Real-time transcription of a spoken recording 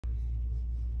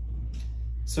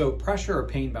So pressure or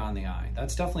pain behind the eye,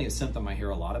 that's definitely a symptom I hear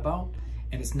a lot about,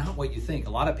 and it's not what you think. A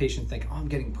lot of patients think, oh, I'm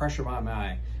getting pressure behind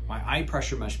my eye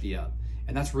pressure must be up,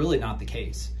 and that's really not the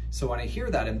case. So when I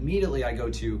hear that, immediately I go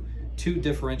to two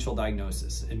differential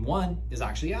diagnoses, and one is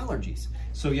actually allergies.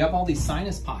 So you have all these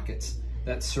sinus pockets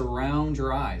that surround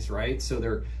your eyes, right? So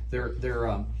they're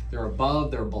above,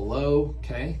 they're below,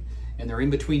 okay? And they're in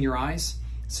between your eyes.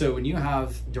 So when you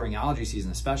have, during allergy season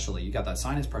especially, you got that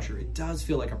sinus pressure, it does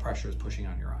feel like a pressure is pushing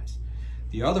on your eyes.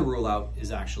 The other rule out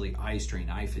is actually eye strain,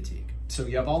 eye fatigue. So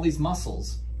you have all these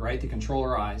muscles, right, to control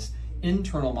our eyes,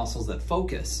 internal muscles that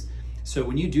focus. So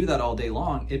when you do that all day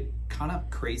long, it kind of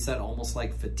creates that almost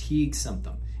like fatigue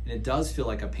symptom. And it does feel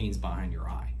like a pain's behind your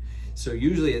eye. So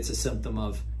usually it's a symptom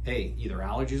of, hey, either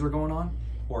allergies are going on,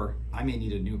 or I may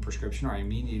need a new prescription, or I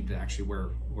may need to actually wear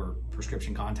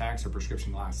prescription contacts or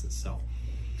prescription glasses. So,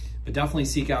 but definitely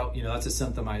seek out, that's a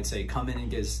symptom I'd say come in and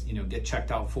get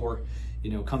checked out for,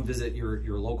 come visit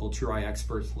your local True Eye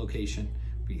Expert location.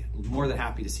 Be more than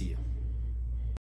happy to see you.